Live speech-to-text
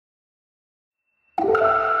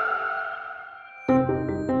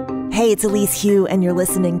Hey, it's Elise Hu, and you're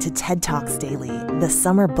listening to TED Talks Daily, the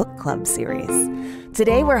summer book club series.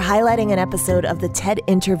 Today, we're highlighting an episode of the TED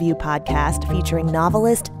Interview podcast featuring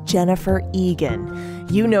novelist Jennifer Egan.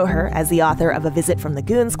 You know her as the author of A Visit from the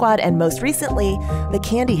Goon Squad and most recently, The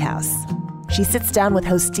Candy House. She sits down with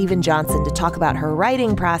host Stephen Johnson to talk about her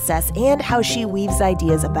writing process and how she weaves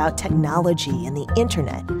ideas about technology and the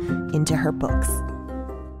internet into her books.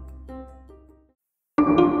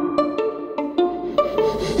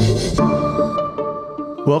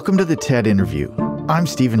 Welcome to the TED Interview. I'm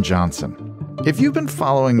Stephen Johnson. If you've been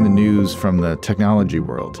following the news from the technology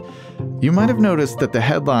world, you might have noticed that the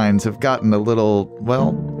headlines have gotten a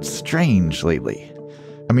little, strange lately.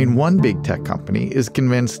 I mean, one big tech company is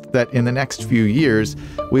convinced that in the next few years,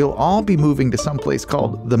 we'll all be moving to someplace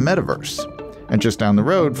called the metaverse. And just down the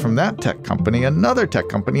road from that tech company, another tech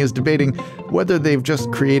company is debating whether they've just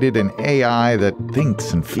created an AI that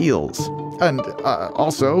thinks and feels. And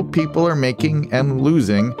also, people are making and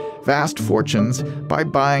losing vast fortunes by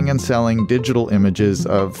buying and selling digital images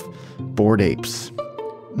of bored apes.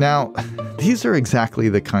 Now, these are exactly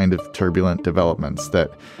the kind of turbulent developments that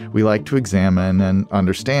we like to examine and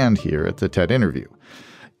understand here at the TED Interview,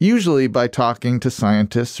 usually by talking to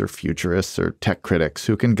scientists or futurists or tech critics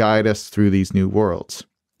who can guide us through these new worlds.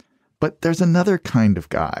 But there's another kind of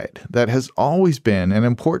guide that has always been an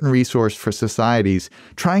important resource for societies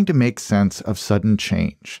trying to make sense of sudden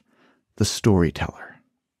change: the storyteller.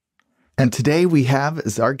 And today we have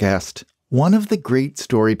as our guest one of the great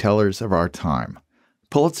storytellers of our time,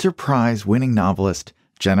 Pulitzer Prize winning novelist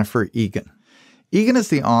Jennifer Egan. Egan is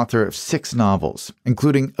the author of 6 novels,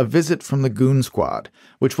 including A Visit from the Goon Squad,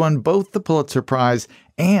 which won both the Pulitzer Prize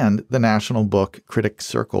and the National Book Critics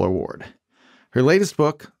Circle Award. Her latest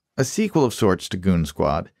book, a sequel of sorts to Goon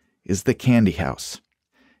Squad, is The Candy House.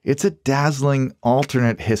 It's a dazzling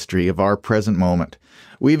alternate history of our present moment,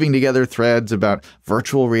 weaving together threads about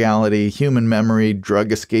virtual reality, human memory, drug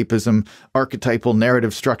escapism, archetypal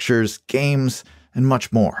narrative structures, games, and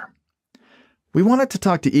much more. We wanted to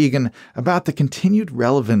talk to Egan about the continued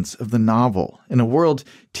relevance of the novel in a world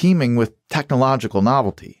teeming with technological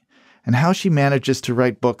novelty, and how she manages to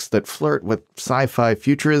write books that flirt with sci-fi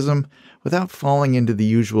futurism without falling into the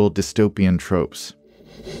usual dystopian tropes.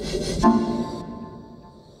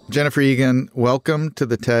 Jennifer Egan, welcome to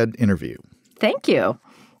the TED Interview. Thank you.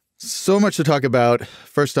 So much to talk about.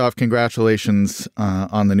 First off, congratulations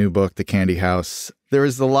on the new book, The Candy House. There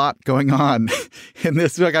is a lot going on in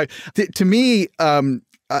this book. To me,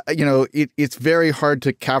 it's very hard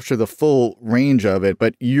to capture the full range of it,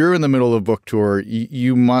 but you're in the middle of a book tour.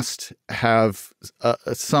 You must have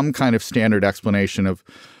some kind of standard explanation of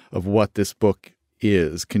what this book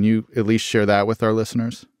is. Can you at least share that with our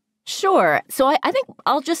listeners? Sure. So I think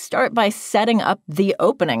I'll just start by setting up the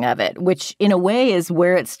opening of it, which in a way is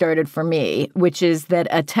where it started for me, which is that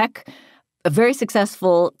a very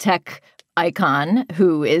successful tech icon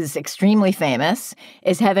who is extremely famous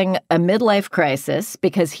is having a midlife crisis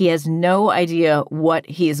because he has no idea what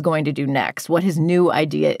he is going to do next, what his new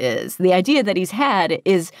idea is. The idea that he's had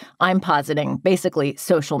is, I'm positing, basically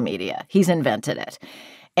social media. He's invented it.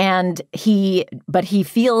 But he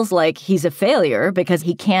feels like he's a failure because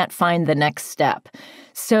he can't find the next step.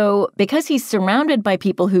 So because he's surrounded by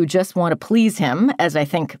people who just want to please him, as I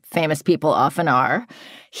think famous people often are,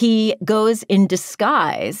 he goes in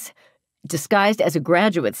disguised as a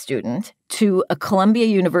graduate student, to a Columbia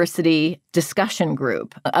University discussion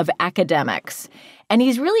group of academics. And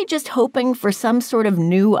he's really just hoping for some sort of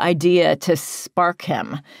new idea to spark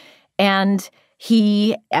him. And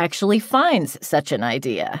he actually finds such an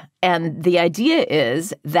idea. And the idea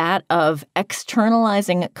is that of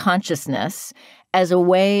externalizing consciousness as a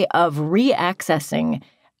way of reaccessing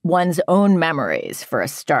one's own memories, for a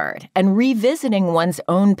start, and revisiting one's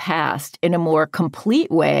own past in a more complete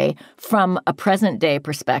way from a present-day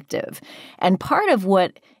perspective. And part of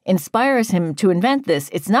what inspires him to invent this,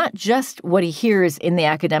 it's not just what he hears in the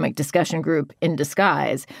academic discussion group in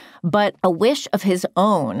disguise, but a wish of his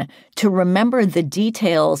own to remember the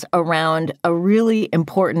details around a really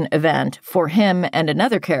important event for him and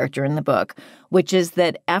another character in the book, which is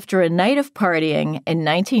that after a night of partying in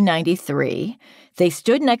 1993, they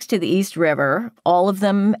stood next to the East River, all of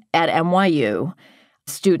them at NYU,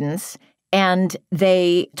 students, and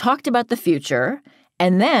they talked about the future.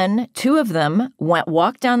 And then 2 of them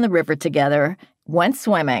walked down the river together, went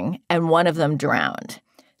swimming, and one of them drowned.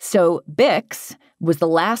 So Bix was the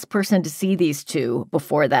last person to see these 2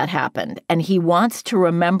 before that happened. And he wants to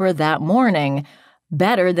remember that morning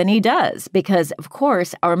better than he does because, of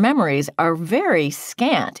course, our memories are very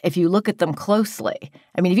scant if you look at them closely.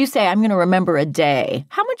 I mean, if you say, I'm going to remember a day,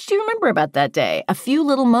 how much do you remember about that day? A few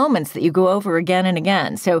little moments that you go over again and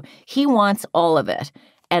again. So he wants all of it.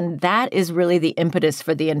 And that is really the impetus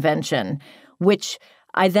for the invention, which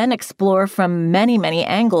I then explore from many, many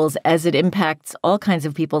angles as it impacts all kinds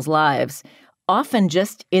of people's lives, often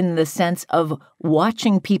just in the sense of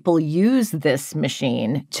watching people use this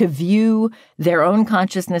machine to view their own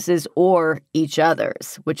consciousnesses or each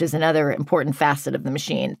other's, which is another important facet of the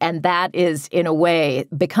machine. And that is, in a way,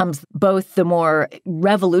 becomes both the more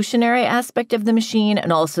revolutionary aspect of the machine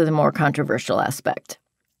and also the more controversial aspect.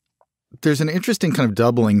 There's an interesting kind of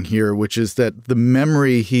doubling here, which is that the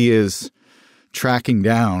memory he is tracking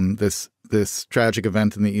down, this tragic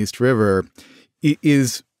event in the East River,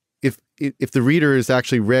 is, if the reader has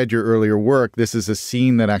actually read your earlier work, this is a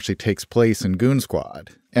scene that actually takes place in Goon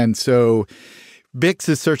Squad. And so Bix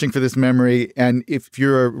is searching for this memory, and if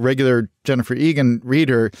you're a regular Jennifer Egan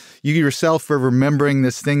reader, you yourself are remembering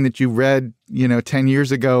this thing that you read, 10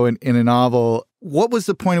 years ago in a novel. What was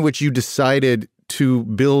the point at which you decided to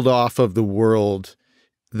build off of the world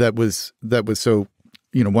that was so,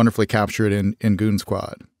 wonderfully captured in Goon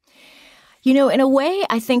Squad? In a way,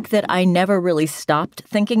 I think that I never really stopped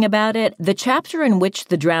thinking about it. The chapter in which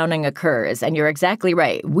the drowning occurs, and you're exactly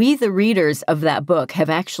right, we, the readers of that book, have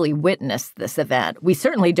actually witnessed this event. We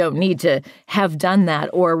certainly don't need to have done that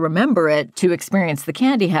or remember it to experience the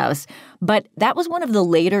candy house. But that was one of the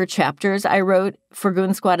later chapters I wrote for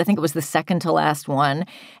Goon Squad. I think it was the second to last one.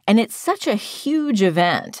 And it's such a huge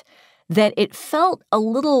event that it felt a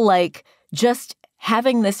little like just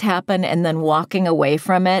having this happen and then walking away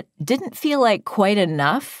from it didn't feel like quite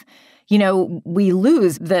enough. We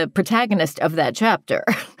lose the protagonist of that chapter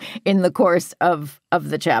in the course of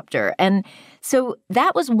the chapter. And so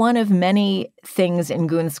that was one of many things in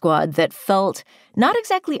Goon Squad that felt not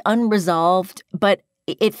exactly unresolved, but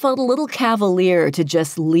it felt a little cavalier to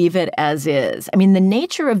just leave it as is. I mean, the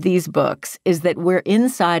nature of these books is that we're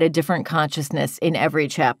inside a different consciousness in every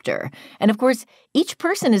chapter. And of course, each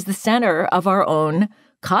person is the center of our own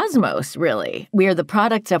cosmos, really. We are the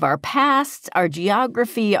products of our pasts, our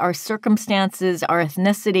geography, our circumstances, our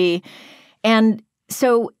ethnicity. And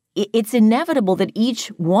so it's inevitable that each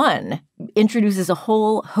one introduces a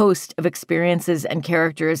whole host of experiences and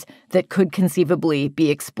characters that could conceivably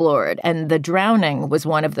be explored. And the drowning was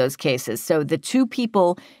one of those cases. So the two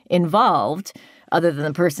people involved, other than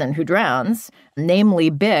the person who drowns,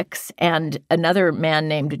 namely Bix and another man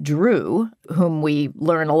named Drew, whom we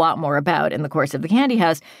learn a lot more about in the course of the Candy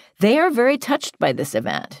House, they are very touched by this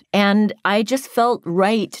event. And I just felt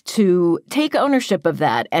right to take ownership of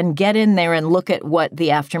that and get in there and look at what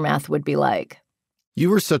the aftermath would be like. You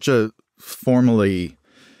were such a formally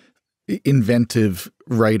inventive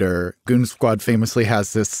writer. Goon Squad famously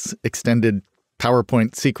has this extended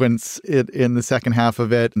PowerPoint sequence in the second half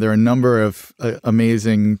of it. There are a number of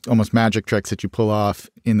amazing, almost magic tricks that you pull off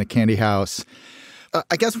in the Candy House.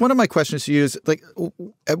 I guess one of my questions to you is,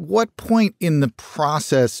 at what point in the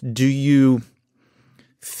process do you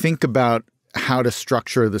think about how to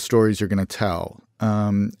structure the stories you're going to tell?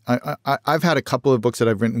 I've had a couple of books that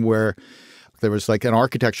I've written where there was an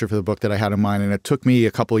architecture for the book that I had in mind, and it took me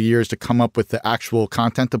a couple of years to come up with the actual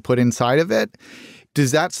content to put inside of it.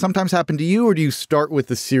 Does that sometimes happen to you, or do you start with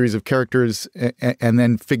a series of characters and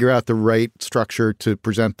then figure out the right structure to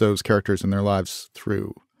present those characters and their lives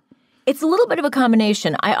through? It's a little bit of a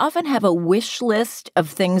combination. I often have a wish list of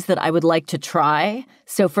things that I would like to try.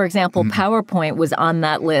 So, for example, PowerPoint was on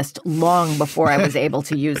that list long before I was able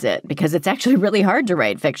to use it, because it's actually really hard to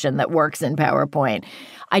write fiction that works in PowerPoint.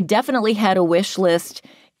 I definitely had a wish list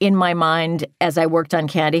in my mind as I worked on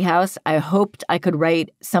Candy House. I hoped I could write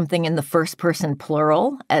something in the first person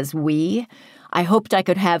plural as we. I hoped I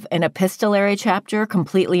could have an epistolary chapter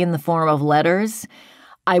completely in the form of letters.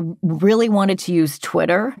 I really wanted to use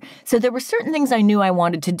Twitter. So there were certain things I knew I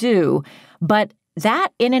wanted to do, but that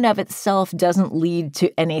in and of itself doesn't lead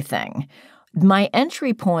to anything. My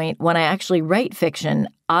entry point when I actually write fiction,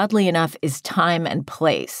 oddly enough, is time and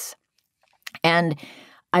place. And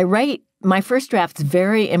I write my first drafts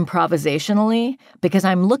very improvisationally because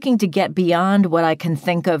I'm looking to get beyond what I can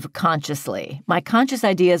think of consciously. My conscious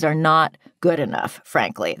ideas are not good enough,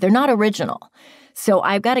 frankly. They're not original. So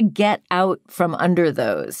I've got to get out from under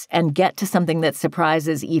those and get to something that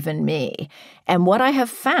surprises even me. And what I have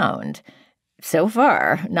found so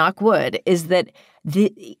far, knock wood, is that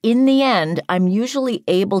in the end, I'm usually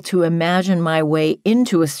able to imagine my way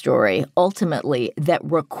into a story, ultimately, that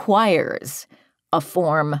requires a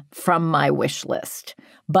form from my wish list.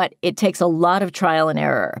 But it takes a lot of trial and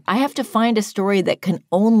error. I have to find a story that can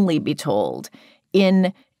only be told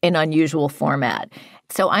in an unusual format.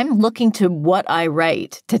 So I'm looking to what I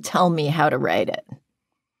write to tell me how to write it.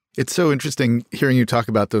 It's so interesting hearing you talk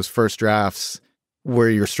about those first drafts where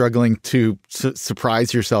you're struggling to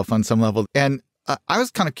surprise yourself on some level. And I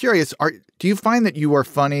was kind of curious, do you find that you are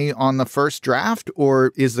funny on the first draft,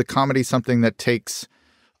 or is the comedy something that takes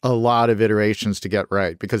a lot of iterations to get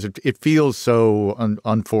right? Because it feels so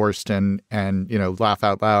unforced and laugh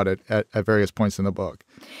out loud at various points in the book.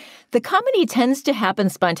 The comedy tends to happen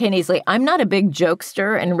spontaneously. I'm not a big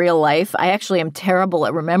jokester in real life. I actually am terrible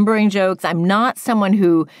at remembering jokes. I'm not someone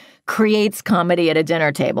who creates comedy at a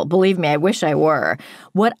dinner table. Believe me, I wish I were.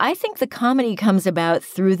 What I think the comedy comes about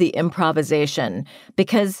through the improvisation,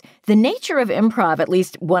 because the nature of improv, at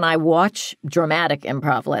least when I watch dramatic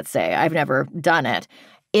improv, let's say, I've never done it,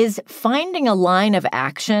 is finding a line of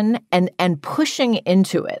action and pushing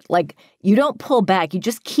into it. Like, you don't pull back, you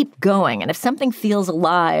just keep going. And if something feels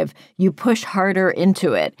alive, you push harder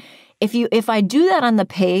into it. If I do that on the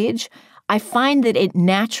page, I find that it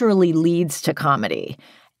naturally leads to comedy.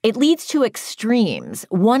 It leads to extremes,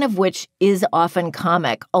 one of which is often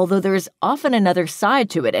comic, although there's often another side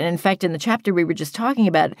to it. And in fact, in the chapter we were just talking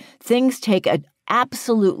about, things take an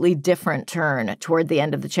absolutely different turn toward the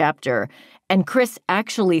end of the chapter. And Chris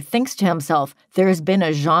actually thinks to himself, there's been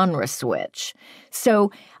a genre switch.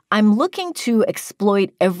 So I'm looking to exploit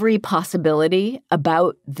every possibility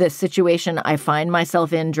about the situation I find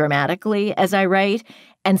myself in dramatically as I write.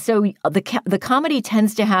 And so the comedy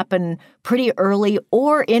tends to happen pretty early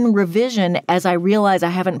or in revision as I realize I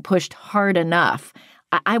haven't pushed hard enough.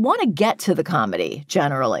 I want to get to the comedy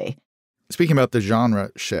generally. Speaking about the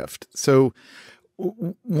genre shift, so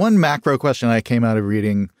one macro question I came out of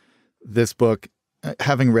reading this book,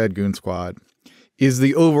 having read Goon Squad, is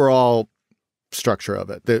the overall structure of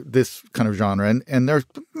it, this kind of genre. And there's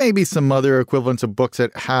maybe some other equivalents of books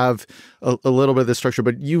that have a little bit of this structure,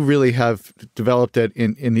 but you really have developed it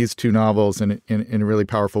in these two novels in a really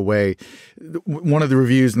powerful way. One of the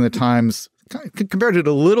reviews in the Times compared it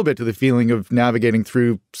a little bit to the feeling of navigating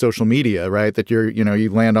through social media, right? That you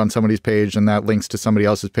land on somebody's page and that links to somebody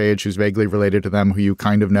else's page who's vaguely related to them, who you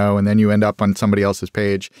kind of know, and then you end up on somebody else's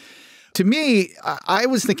page. To me, I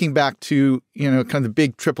was thinking back to, kind of the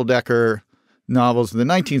big triple-decker novels of the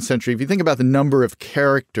 19th century. If you think about the number of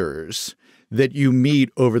characters that you meet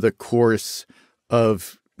over the course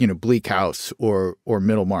of, Bleak House or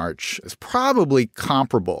Middlemarch, it's probably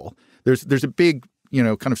comparable. There's a big,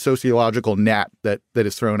 kind of sociological net that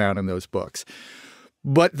is thrown out in those books.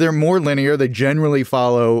 But they're more linear. They generally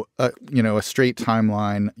follow, a straight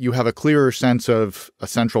timeline. You have a clearer sense of a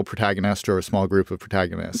central protagonist or a small group of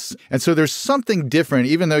protagonists. And so there's something different,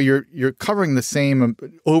 even though you're covering the same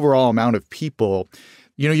overall amount of people.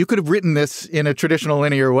 You could have written this in a traditional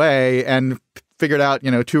linear way and figured out,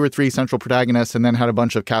 2 or 3 central protagonists and then had a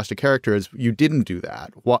bunch of cast of characters. You didn't do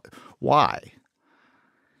that. Why?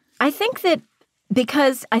 I think that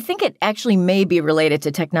because I think it actually may be related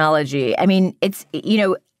to technology. I mean, it's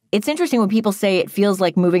interesting when people say it feels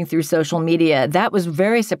like moving through social media. That was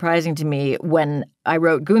very surprising to me when I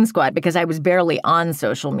wrote Goon Squad because I was barely on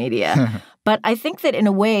social media. But I think that in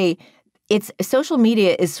a way, social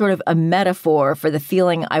media is sort of a metaphor for the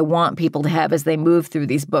feeling I want people to have as they move through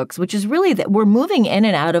these books, which is really that we're moving in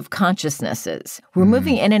and out of consciousnesses. We're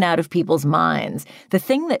moving in and out of people's minds. The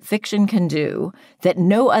thing that fiction can do that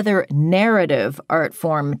no other narrative art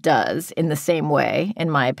form does in the same way, in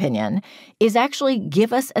my opinion, is actually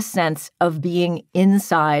give us a sense of being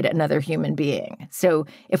inside another human being. So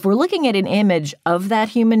if we're looking at an image of that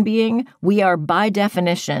human being, we are by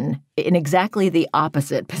definition in exactly the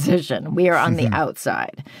opposite position. We are on the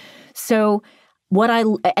outside. So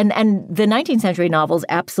and the 19th century novels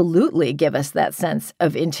absolutely give us that sense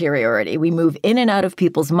of interiority. We move in and out of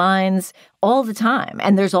people's minds all the time.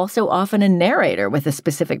 And there's also often a narrator with a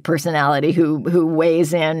specific personality who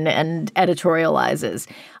weighs in and editorializes.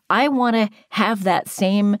 I want to have that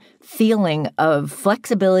same feeling of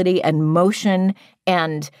flexibility and motion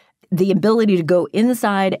and the ability to go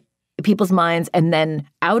inside people's minds and then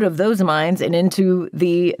out of those minds and into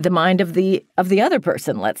the mind of the other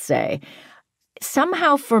person, let's say.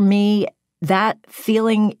 Somehow for me, that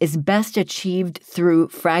feeling is best achieved through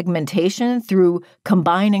fragmentation, through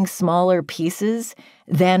combining smaller pieces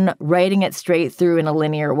than writing it straight through in a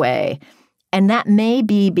linear way. And that may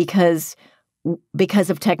be because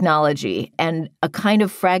of technology and a kind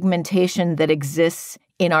of fragmentation that exists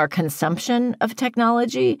in our consumption of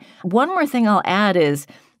technology. One more thing I'll add is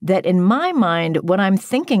that in my mind, what I'm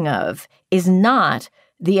thinking of is not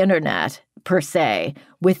the internet per se.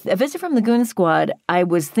 With A Visit from the Goon Squad, I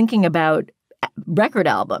was thinking about record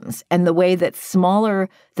albums and the way that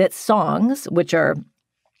songs, which are,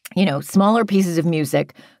 smaller pieces of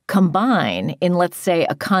music, combine in, let's say,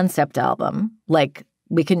 a concept album. Like,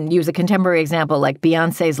 we can use a contemporary example like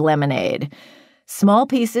Beyoncé's Lemonade. Small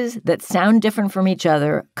pieces that sound different from each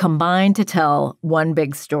other combine to tell one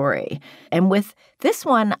big story. And with this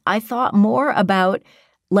one, I thought more about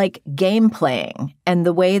like game playing and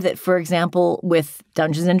the way that, for example, with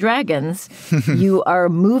Dungeons and Dragons, you are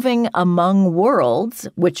moving among worlds,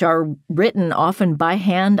 which are written often by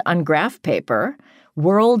hand on graph paper,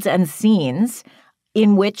 worlds and scenes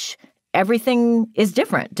in which everything is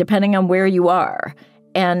different depending on where you are.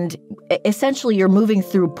 And essentially, you're moving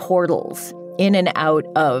through portals in and out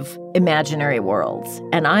of imaginary worlds.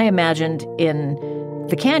 And I imagined in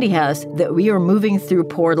the Candy House that we are moving through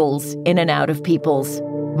portals in and out of people's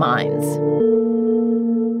minds.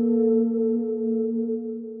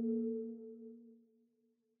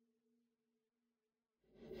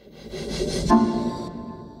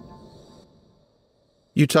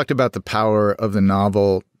 You talked about the power of the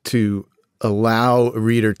novel to allow a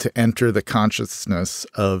reader to enter the consciousness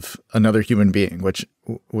of another human being,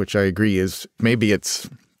 which I agree is maybe its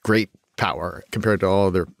great power compared to all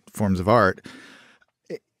other forms of art.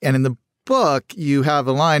 And in the book, you have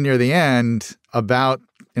a line near the end about,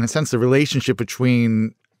 in a sense, the relationship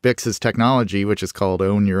between Bix's technology, which is called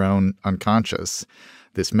Own Your Own Unconscious,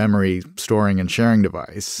 this memory storing and sharing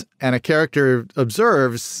device. And a character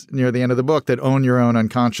observes near the end of the book that Own Your Own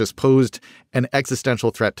Unconscious posed an existential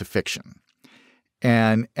threat to fiction.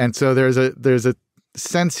 And so there's a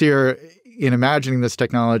sense here in imagining this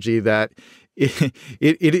technology that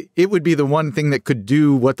it would be the one thing that could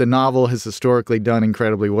do what the novel has historically done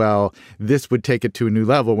incredibly well. This would take it to a new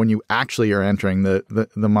level when you actually are entering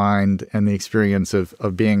the mind and the experience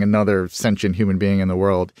of being another sentient human being in the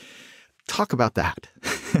world. Talk about that.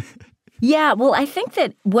 Yeah, well, I think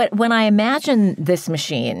that when I imagine this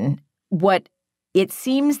machine, what it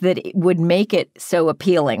seems that it would make it so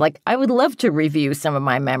appealing. Like, I would love to review some of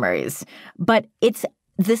my memories, but it's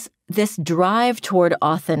this drive toward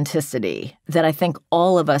authenticity that I think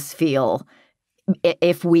all of us feel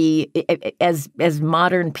if we, as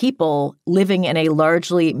modern people living in a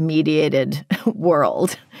largely mediated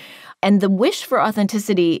world. And the wish for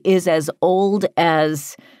authenticity is as old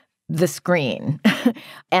as the screen.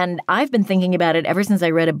 And I've been thinking about it ever since I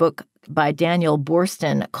read a book by Daniel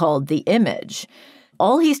Boorstin called The Image.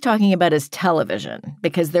 All he's talking about is television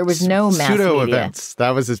because there was no mass pseudo media. Events.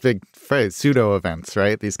 That was his big phrase, pseudo events,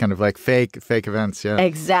 right? These kind of like fake events, yeah.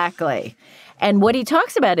 Exactly. And what he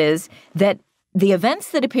talks about is that the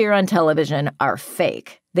events that appear on television are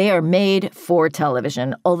fake. They are made for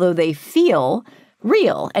television, although they feel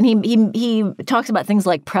real. And he talks about things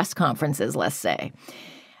like press conferences, let's say.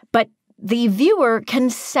 But the viewer can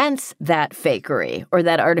sense that fakery or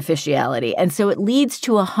that artificiality. And so it leads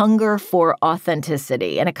to a hunger for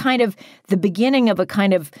authenticity and a kind of the beginning of a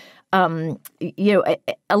kind of, a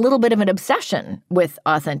little bit of an obsession with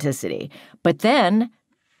authenticity. But then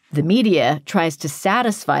the media tries to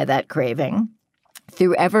satisfy that craving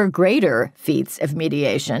through ever greater feats of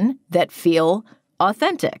mediation that feel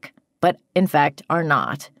authentic, but in fact are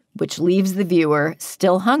not, which leaves the viewer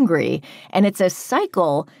still hungry. And it's a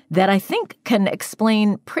cycle that I think can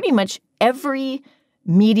explain pretty much every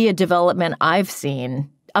media development I've seen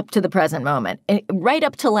up to the present moment, and right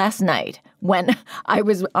up to last night when I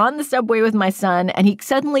was on the subway with my son and he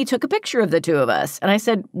suddenly took a picture of the two of us. And I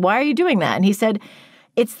said, "Why are you doing that?" And he said,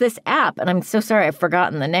 "It's this app." And I'm so sorry, I've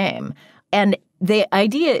forgotten the name. And the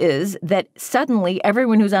idea is that suddenly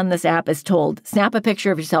everyone who's on this app is told, snap a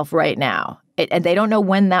picture of yourself right now. And they don't know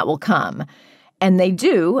when that will come. And they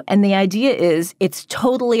do. And the idea is it's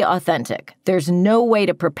totally authentic. There's no way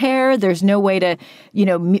to prepare. There's no way to,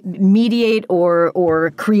 mediate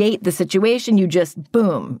or create the situation. You just,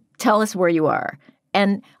 boom, tell us where you are.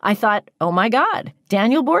 And I thought, oh, my God,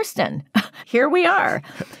 Daniel Boorstin, here we are.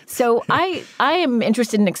 So I am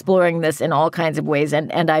interested in exploring this in all kinds of ways,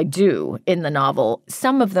 and I do in the novel.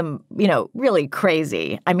 Some of them, really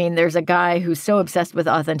crazy. I mean, there's a guy who's so obsessed with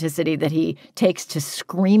authenticity that he takes to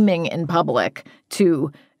screaming in public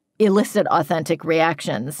to elicit authentic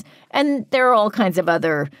reactions. And there are all kinds of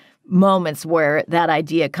other moments where that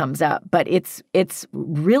idea comes up. But it's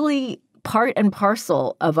really part and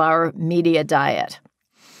parcel of our media diet.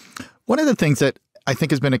 One of the things that I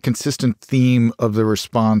think has been a consistent theme of the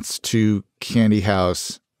response to Candy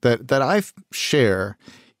House that I share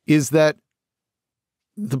is that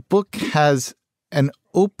the book has an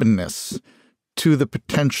openness to the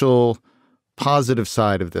potential positive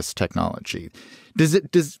side of this technology. Does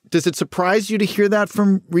it surprise you to hear that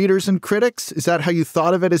from readers and critics? Is that how you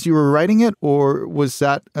thought of it as you were writing it, or was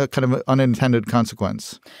that a kind of an unintended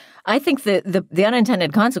consequence? I think that the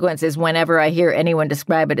unintended consequence is whenever I hear anyone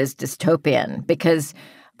describe it as dystopian, because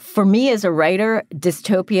for me as a writer,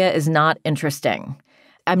 dystopia is not interesting.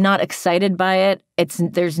 I'm not excited by it.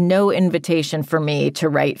 There's no invitation for me to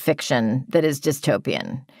write fiction that is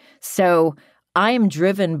dystopian. So I am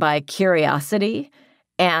driven by curiosity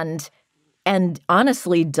and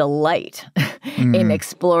honestly delight in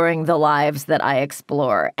exploring the lives that I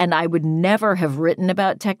explore. And I would never have written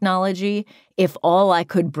about technology if all I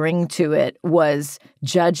could bring to it was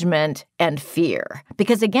judgment and fear.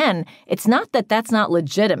 Because again, it's not that that's not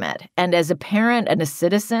legitimate. And as a parent and a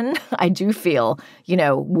citizen, I do feel,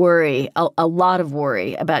 worry, a lot of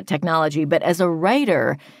worry about technology. But as a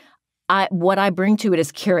writer, what I bring to it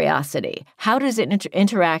is curiosity. How does it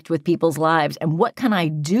interact with people's lives, and what can I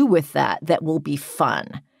do with that will be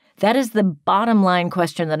fun? That is the bottom line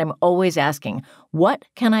question that I'm always asking. What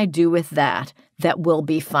can I do with that will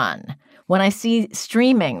be fun? When I see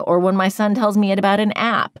streaming, or when my son tells me about an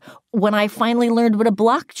app, when I finally learned what a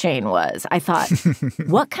blockchain was, I thought,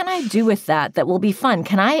 what can I do with that will be fun?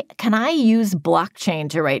 Can I use blockchain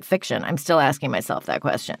to write fiction? I'm still asking myself that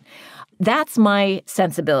question. That's my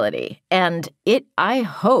sensibility. And I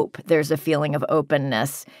hope there's a feeling of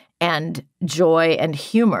openness and joy and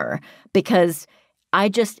humor, because I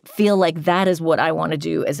just feel like that is what I want to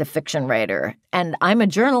do as a fiction writer. And I'm a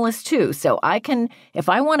journalist too. So if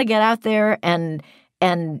I want to get out there and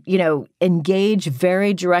engage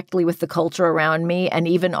very directly with the culture around me and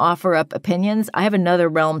even offer up opinions, I have another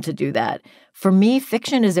realm to do that. For me,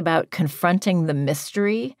 fiction is about confronting the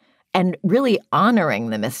mystery and really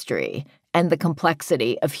honoring the mystery and the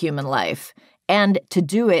complexity of human life, and to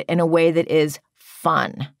do it in a way that is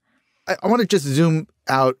fun. I want to just zoom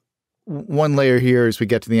out one layer here as we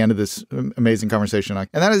get to the end of this amazing conversation. And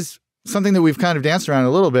that is something that we've kind of danced around a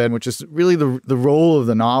little bit, which is really the role of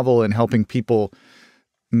the novel in helping people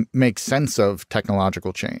make sense of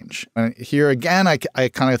technological change. And here again, I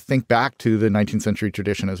kind of think back to the 19th century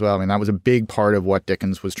tradition as well. I mean, that was a big part of what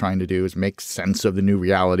Dickens was trying to do, is make sense of the new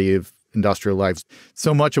reality of industrial lives.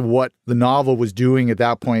 So much of what the novel was doing at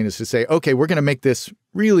that point is to say, okay, we're going to make this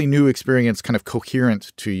really new experience kind of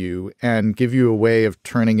coherent to you and give you a way of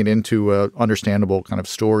turning it into a understandable kind of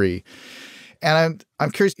story. And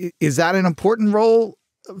I'm curious, is that an important role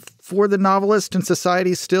for the novelist in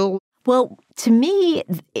society still? Well, to me,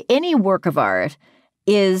 any work of art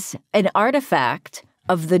is an artifact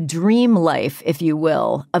of the dream life, if you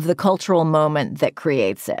will, of the cultural moment that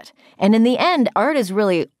creates it. And in the end, art is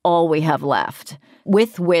really all we have left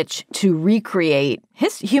with which to recreate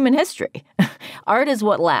human history. Art is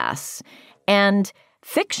what lasts. And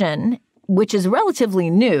fiction, which is relatively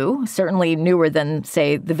new, certainly newer than,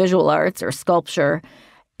 say, the visual arts or sculpture,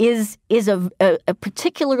 is a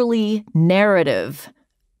particularly narrative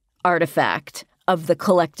artifact of the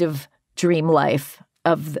collective dream life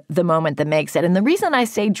of the moment that makes it. And the reason I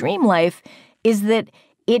say dream life is that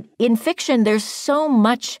in fiction, there's so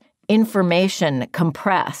much information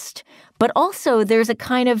compressed, but also there's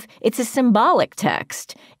it's a symbolic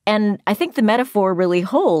text. And I think the metaphor really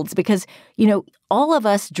holds because, all of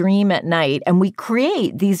us dream at night and we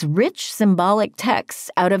create these rich symbolic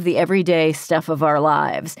texts out of the everyday stuff of our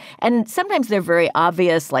lives. And sometimes they're very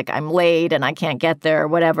obvious, like I'm late and I can't get there or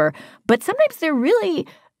whatever. But sometimes they're really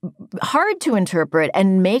hard to interpret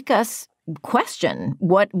and make us question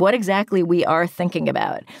what exactly we are thinking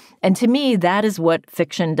about. And to me, that is what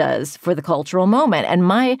fiction does for the cultural moment. And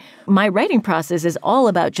my writing process is all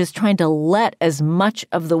about just trying to let as much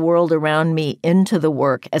of the world around me into the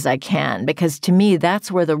work as I can, because to me,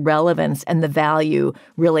 that's where the relevance and the value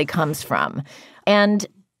really comes from. And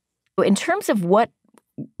in terms of what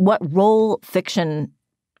role fiction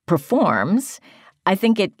performs, I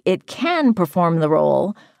think it can perform the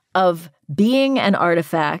role of being an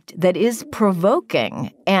artifact that is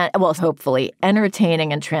provoking and, well, hopefully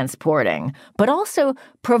entertaining and transporting, but also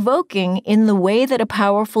provoking in the way that a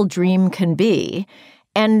powerful dream can be,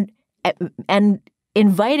 and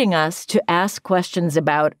inviting us to ask questions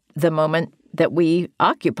about the moment that we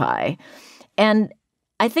occupy. And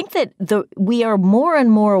I think that we are more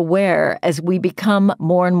and more aware as we become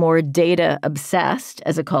more and more data obsessed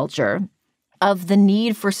as a culture of the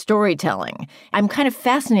need for storytelling. I'm kind of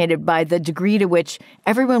fascinated by the degree to which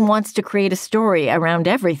everyone wants to create a story around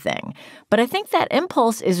everything. But I think that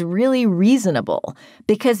impulse is really reasonable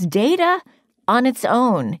because data on its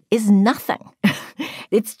own is nothing.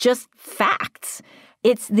 It's just facts.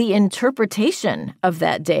 It's the interpretation of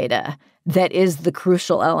that data that is the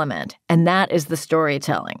crucial element, and that is the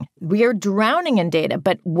storytelling. We are drowning in data,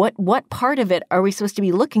 but what part of it are we supposed to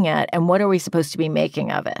be looking at, and what are we supposed to be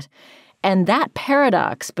making of it? And that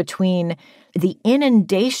paradox between the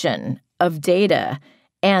inundation of data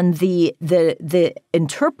and the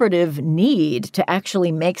interpretive need to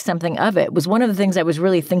actually make something of it was one of the things I was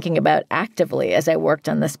really thinking about actively as I worked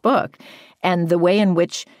on this book, and the way in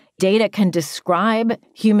which data can describe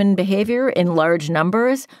human behavior in large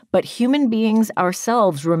numbers, but human beings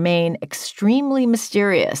ourselves remain extremely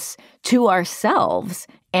mysterious to ourselves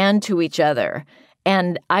and to each other.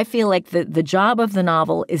 And I feel like the job of the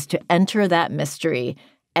novel is to enter that mystery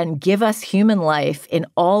and give us human life in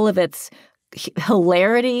all of its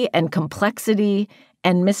hilarity and complexity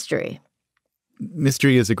and mystery.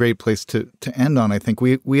 Mystery is a great place to end on. I think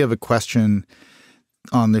we have a question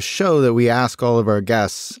on the show that we ask all of our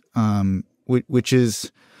guests, which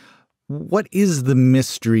is, what is the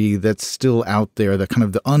mystery that's still out there, the kind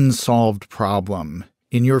of the unsolved problem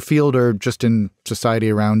in your field or just in society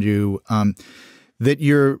around you that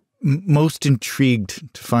you're most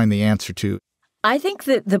intrigued to find the answer to? I think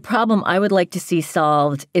that the problem I would like to see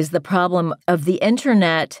solved is the problem of the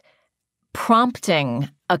internet prompting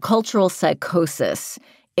a cultural psychosis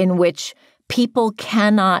in which people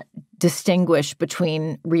cannot distinguish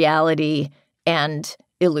between reality and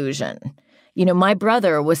illusion. You know, my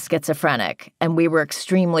brother was schizophrenic, and we were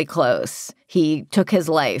extremely close. He took his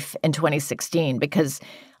life in 2016 because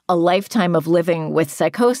a lifetime of living with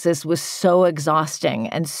psychosis was so exhausting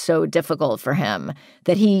and so difficult for him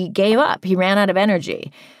that he gave up. He ran out of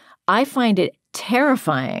energy. I find it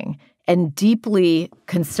terrifying and deeply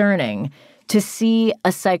concerning to see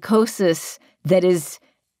a psychosis that is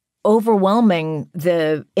overwhelming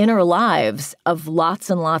the inner lives of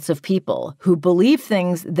lots and lots of people who believe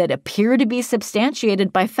things that appear to be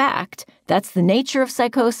substantiated by fact. That's the nature of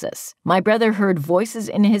psychosis. My brother heard voices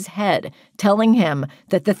in his head telling him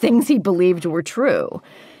that the things he believed were true,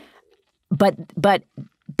 but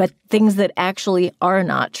things that actually are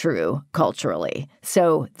not true culturally.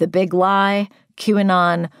 So the big lie,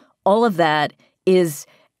 QAnon, all of that is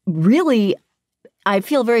really, I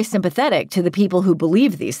feel very sympathetic to the people who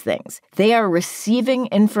believe these things. They are receiving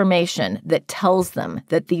information that tells them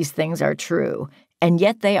that these things are true, and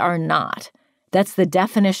yet they are not. That's the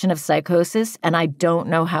definition of psychosis, and I don't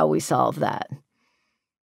know how we solve that.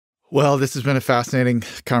 Well, this has been a fascinating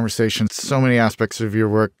conversation. So many aspects of your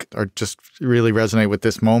work are just really resonate with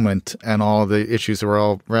this moment and all of the issues that we're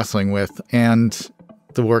all wrestling with. And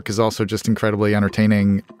the work is also just incredibly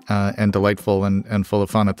entertaining and delightful and full of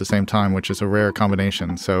fun at the same time, which is a rare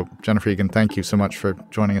combination. So, Jennifer Egan, thank you so much for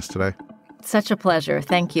joining us today. Such a pleasure.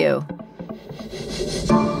 Thank you.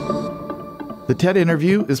 The TED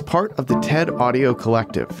Interview is part of the TED Audio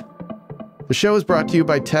Collective. The show is brought to you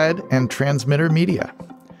by TED and Transmitter Media.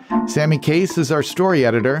 Sammy Case is our story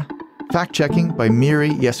editor. Fact-checking by Miri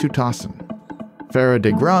Yesutasan. Farah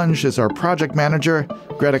de Grunge is our project manager.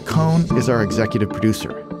 Greta Cohn is our executive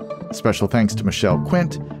producer. Special thanks to Michelle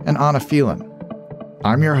Quint and Anna Phelan.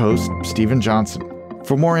 I'm your host, Stephen Johnson.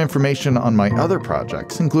 For more information on my other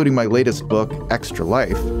projects, including my latest book, Extra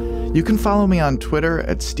Life, you can follow me on Twitter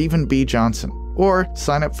at Stephen B. Johnson or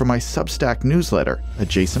sign up for my Substack newsletter,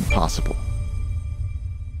 Adjacent Possible.